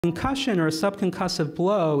Concussion or a subconcussive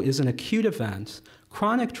blow is an acute event.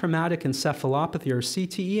 Chronic traumatic encephalopathy, or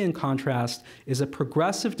CTE, in contrast, is a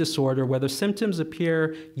progressive disorder where the symptoms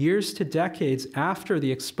appear years to decades after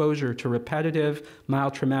the exposure to repetitive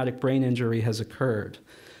mild traumatic brain injury has occurred.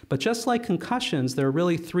 But just like concussions, there are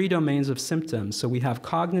really three domains of symptoms. So we have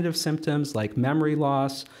cognitive symptoms like memory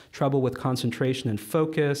loss, trouble with concentration and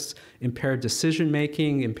focus, impaired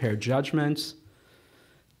decision-making, impaired judgment.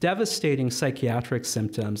 Devastating psychiatric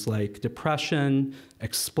symptoms like depression,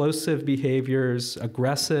 explosive behaviors,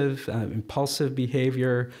 aggressive, impulsive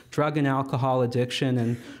behavior, drug and alcohol addiction,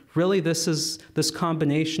 and really this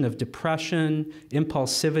combination of depression,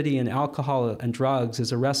 impulsivity, and alcohol and drugs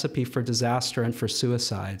is a recipe for disaster and for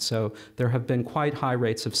suicide. So there have been quite high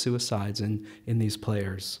rates of suicides in these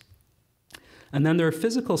players. And then there are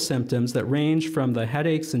physical symptoms that range from the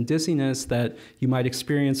headaches and dizziness that you might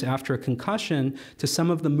experience after a concussion to some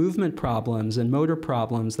of the movement problems and motor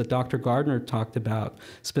problems that Dr. Gardner talked about,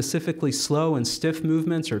 specifically slow and stiff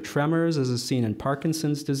movements or tremors, as is seen in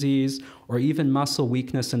Parkinson's disease, or even muscle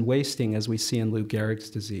weakness and wasting, as we see in Lou Gehrig's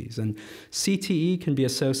disease. And CTE can be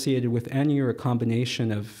associated with any or a combination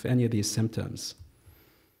of any of these symptoms.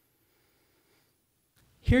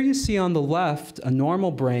 Here you see on the left a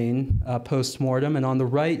normal brain post-mortem, and on the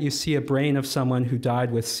right you see a brain of someone who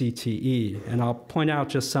died with CTE. And I'll point out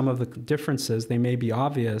just some of the differences. They may be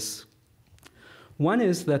obvious. One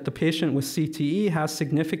is that the patient with CTE has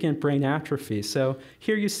significant brain atrophy. So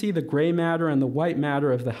here you see the gray matter and the white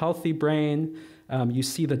matter of the healthy brain. You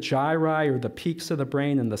see the gyri, or the peaks of the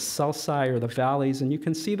brain, and the sulci, or the valleys, and you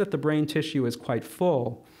can see that the brain tissue is quite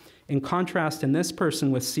full. In contrast, in this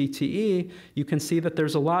person with CTE, you can see that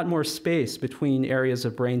there's a lot more space between areas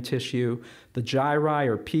of brain tissue. The gyri,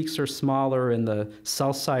 or peaks, are smaller, and the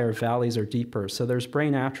sulci, or valleys, are deeper. So there's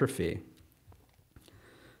brain atrophy.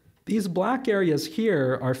 These black areas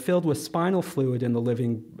here are filled with spinal fluid in the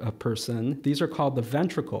living person. These are called the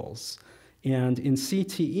ventricles. And in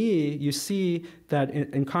CTE, you see that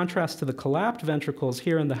in contrast to the collapsed ventricles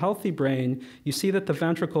here in the healthy brain, you see that the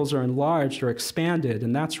ventricles are enlarged or expanded,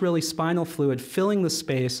 and that's really spinal fluid filling the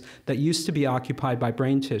space that used to be occupied by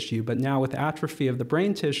brain tissue. But now with atrophy of the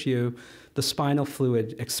brain tissue, the spinal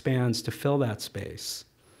fluid expands to fill that space.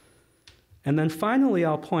 And then finally,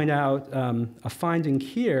 I'll point out a finding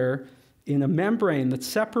here in a membrane that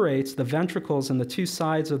separates the ventricles and the two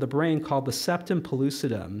sides of the brain called the septum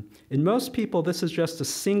pellucidum. In most people, this is just a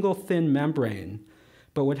single thin membrane.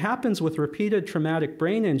 But what happens with repeated traumatic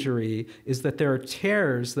brain injury is that there are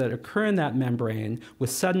tears that occur in that membrane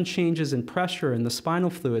with sudden changes in pressure in the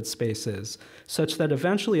spinal fluid spaces, such that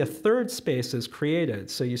eventually a third space is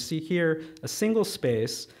created. So you see here a single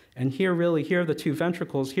space, and here are the two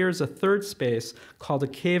ventricles. Here's a third space called a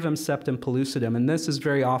cavum septum pellucidum, and this is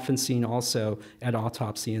very often seen also at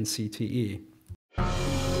autopsy in CTE.